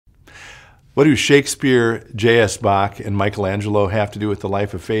What do Shakespeare, J.S. Bach, and Michelangelo have to do with the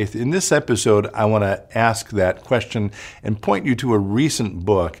life of faith? In this episode, I want to ask that question and point you to a recent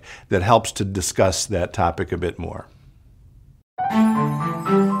book that helps to discuss that topic a bit more.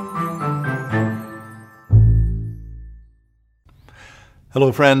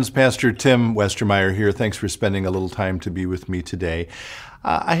 Hello, friends. Pastor Tim Westermeyer here. Thanks for spending a little time to be with me today.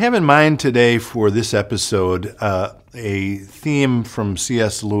 I have in mind today for this episode a theme from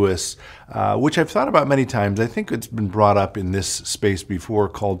C.S. Lewis, which I've thought about many times. I think it's been brought up in this space before,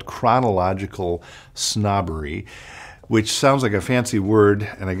 called chronological snobbery, which sounds like a fancy word,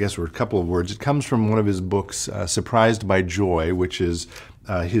 and I guess we're a couple of words. It comes from one of his books, Surprised by Joy, which is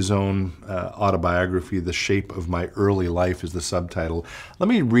his own autobiography. The Shape of My Early Life is the subtitle. Let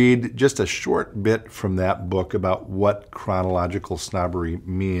me read just a short bit from that book about what chronological snobbery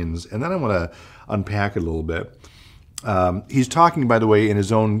means, and then I want to unpack it a little bit. He's talking, by the way, in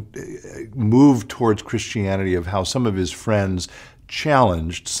his own move towards Christianity, of how some of his friends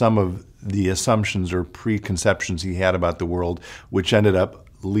challenged some of the assumptions or preconceptions he had about the world, which ended up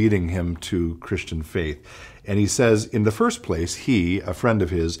leading him to Christian faith. And he says, in the first place, he, a friend of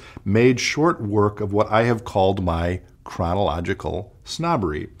his, made short work of what I have called my chronological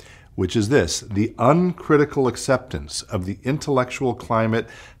snobbery, which is this: the uncritical acceptance of the intellectual climate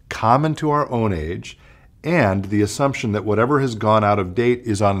common to our own age, and the assumption that whatever has gone out of date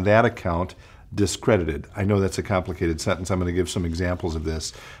is on that account discredited. I know that's a complicated sentence. I'm going to give some examples of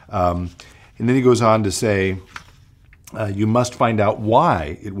this. And then he goes on to say, you must find out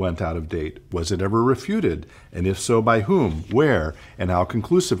why it went out of date. Was it ever refuted? And if so, by whom, where, and how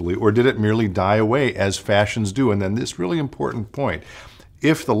conclusively? Or did it merely die away as fashions do? And then this really important point: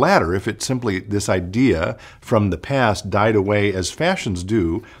 if the latter, if it's simply this idea from the past died away as fashions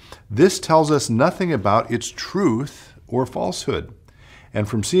do, this tells us nothing about its truth or falsehood. And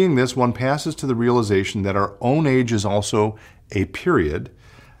from seeing this, one passes to the realization that our own age is also a period,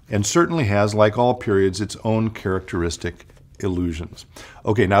 and certainly has, like all periods, its own characteristic illusions.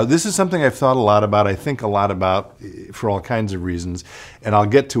 Okay, now this is something I've thought a lot about, I think a lot about for all kinds of reasons, and I'll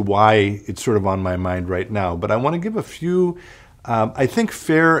get to why it's sort of on my mind right now. But I want to give a few, I think,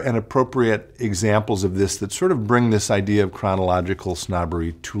 fair and appropriate examples of this that sort of bring this idea of chronological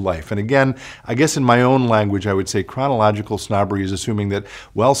snobbery to life. And again, I guess in my own language, I would say chronological snobbery is assuming that,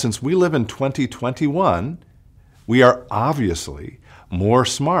 well, since we live in 2021, we are obviously more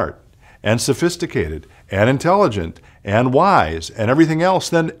smart and sophisticated and intelligent and wise and everything else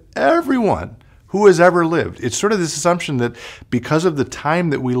than everyone who has ever lived. It's sort of this assumption that because of the time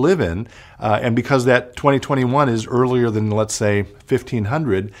that we live in, and because that 2021 is earlier than, let's say,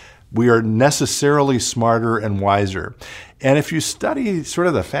 1500, we are necessarily smarter and wiser. And if you study sort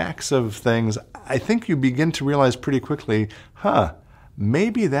of the facts of things, I think you begin to realize pretty quickly,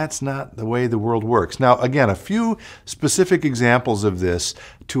 maybe that's not the way the world works. Now, again, a few specific examples of this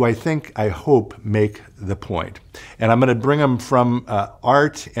to, I hope, make the point. And I'm going to bring them from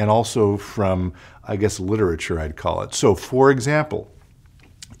art and also from, I guess, literature, I'd call it. So, for example,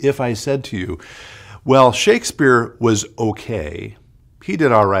 if I said to you, well, Shakespeare was okay. He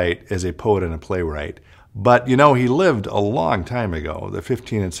did all right as a poet and a playwright. But, he lived a long time ago, the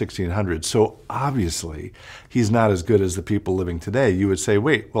 15 and 1600s, so obviously he's not as good as the people living today. You would say,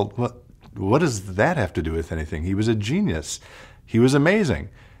 wait, well, what does that have to do with anything? He was a genius. He was amazing.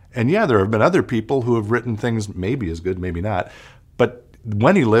 And yeah, there have been other people who have written things maybe as good, maybe not, but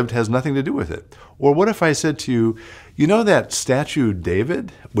when he lived has nothing to do with it. Or what if I said to you, that statue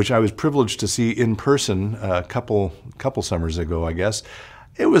David, which I was privileged to see in person a couple summers ago, I guess,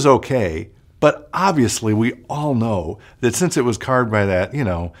 it was okay. But obviously, we all know that since it was carved by that,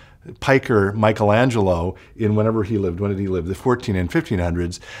 piker Michelangelo in whenever he lived, when did he live? The 14 and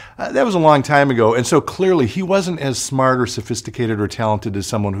 1500s. That was a long time ago. And so clearly, he wasn't as smart or sophisticated or talented as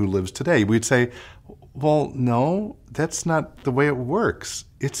someone who lives today. We'd say, well, no, that's not the way it works.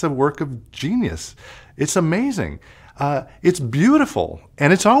 It's a work of genius. It's amazing. It's beautiful,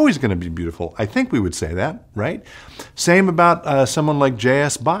 and it's always going to be beautiful. I think we would say that, right? Same about someone like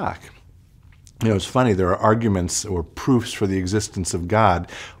J.S. Bach. It's funny, there are arguments or proofs for the existence of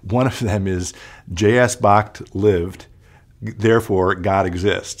God. One of them is J.S. Bach lived, therefore God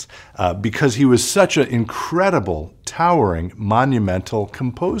exists, because he was such an incredible, towering, monumental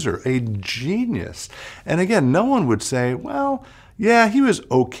composer, a genius. And again, no one would say, well, yeah, he was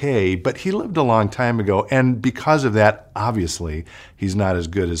okay, but he lived a long time ago, and because of that, obviously, he's not as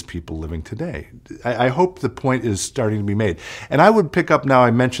good as people living today. I hope the point is starting to be made. And I would pick up now,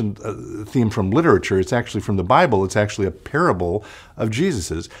 I mentioned a theme from literature. It's actually from the Bible. It's actually a parable of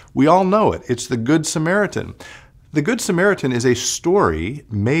Jesus's. We all know it. It's the Good Samaritan. The Good Samaritan is a story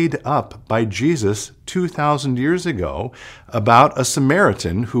made up by Jesus 2,000 years ago about a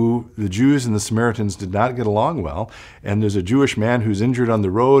Samaritan who the Jews and the Samaritans did not get along well. And there's a Jewish man who's injured on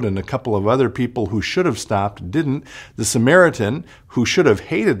the road, and a couple of other people who should have stopped didn't. The Samaritan, who should have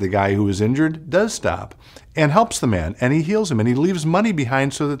hated the guy who was injured, does stop and helps the man, and he heals him, and he leaves money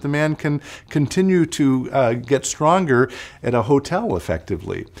behind so that the man can continue to get stronger at a hotel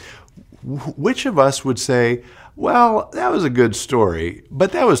effectively. Which of us would say, well, that was a good story,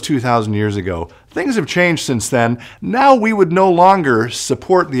 but that was 2,000 years ago. Things have changed since then. Now we would no longer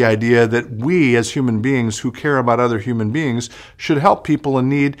support the idea that we, as human beings who care about other human beings, should help people in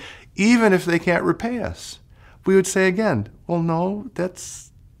need, even if they can't repay us. We would say again, well, no,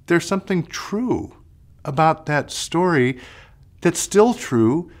 there's something true about that story that's still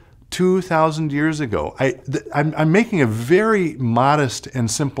true 2,000 years ago. I'm making a very modest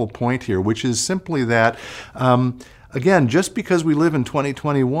and simple point here, which is simply that, again, just because we live in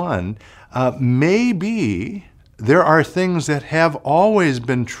 2021, maybe there are things that have always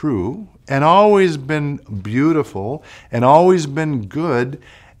been true and always been beautiful and always been good,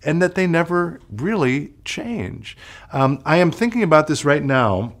 and that they never really change. I am thinking about this right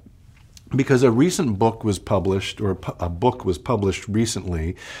now because a recent book was published, or a book was published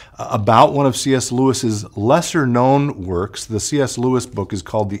recently about one of C.S. Lewis's lesser-known works. The C.S. Lewis book is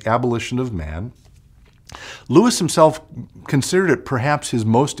called The Abolition of Man. Lewis himself considered it perhaps his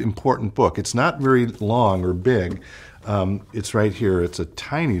most important book. It's not very long or big. It's right here. It's a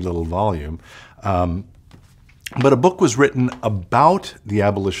tiny little volume. But a book was written about the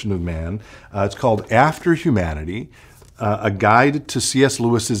abolition of man. It's called After Humanity, a guide to C.S.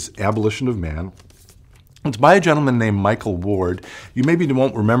 Lewis's Abolition of Man. It's by a gentleman named Michael Ward. You maybe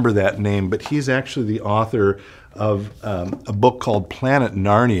won't remember that name, but he's actually the author of a book called Planet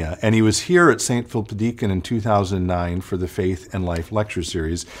Narnia, and he was here at St. Philip Deacon in 2009 for the Faith and Life lecture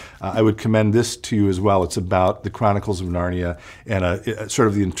series. I would commend this to you as well. It's about the Chronicles of Narnia and sort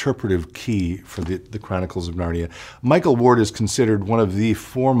of the interpretive key for the Chronicles of Narnia. Michael Ward is considered one of the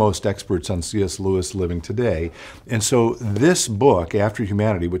foremost experts on C.S. Lewis living today, and so this book, After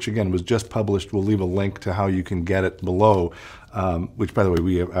Humanity, which again was just published, we'll leave a link to how you can get it below, which, by the way,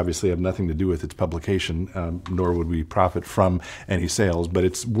 we obviously have nothing to do with its publication, nor would we profit from any sales, but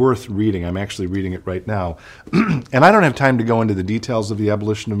it's worth reading. I'm actually reading it right now. And I don't have time to go into the details of the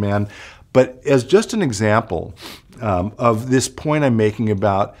abolition of man, but as just an example of this point I'm making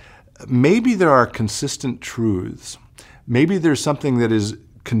about maybe there are consistent truths, maybe there's something that is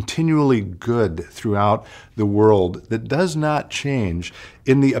continually good throughout the world that does not change.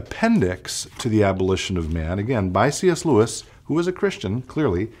 In the appendix to The Abolition of Man, again, by C.S. Lewis, who was a Christian,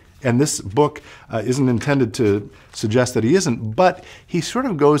 clearly, and this book isn't intended to suggest that he isn't, but he sort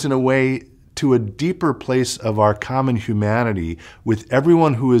of goes in a way to a deeper place of our common humanity with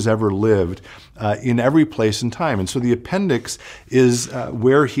everyone who has ever lived in every place and time. And so the appendix is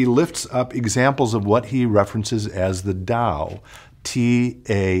where he lifts up examples of what he references as the Tao,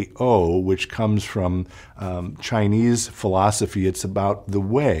 T-A-O, which comes from Chinese philosophy. It's about the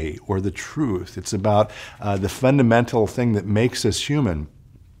way or the truth. It's about the fundamental thing that makes us human.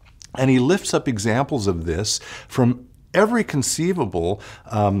 And he lifts up examples of this from every conceivable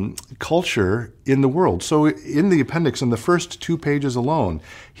culture in the world. So in the appendix, in the first 2 pages alone,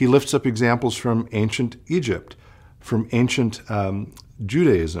 he lifts up examples from ancient Egypt, from ancient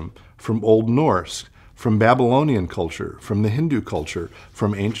Judaism, from Old Norse, from Babylonian culture, from the Hindu culture,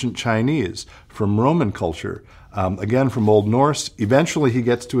 from ancient Chinese, from Roman culture, again from Old Norse. Eventually he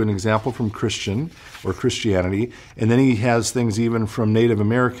gets to an example from Christian or Christianity, and then he has things even from Native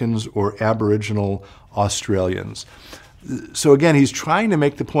Americans or Aboriginal Australians. So again, he's trying to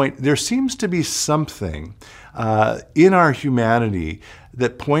make the point, there seems to be something in our humanity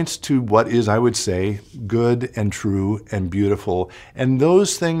that points to what is, I would say, good and true and beautiful, and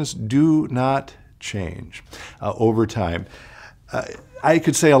those things do not change over time. I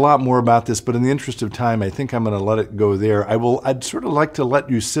could say a lot more about this, but in the interest of time, I think I'm going to let it go there. I'd sort of like to let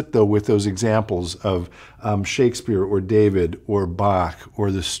you sit, though, with those examples of Shakespeare or David or Bach or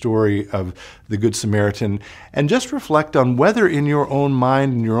the story of the Good Samaritan, and just reflect on whether in your own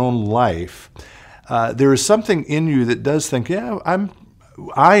mind and your own life there is something in you that does think, yeah,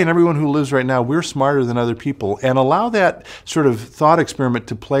 I and everyone who lives right now, we're smarter than other people, and allow that sort of thought experiment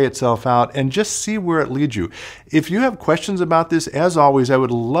to play itself out and just see where it leads you. If you have questions about this, as always, I would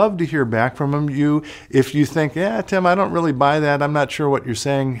love to hear back from you. If you think, yeah, Tim, I don't really buy that, I'm not sure what you're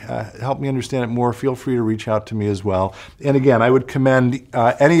saying, help me understand it more, feel free to reach out to me as well. And again, I would commend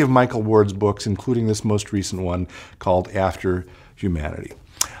any of Michael Ward's books, including this most recent one called After Humanity.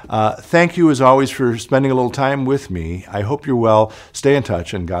 Thank you, as always, for spending a little time with me. I hope you're well. Stay in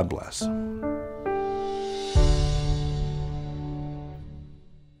touch, and God bless.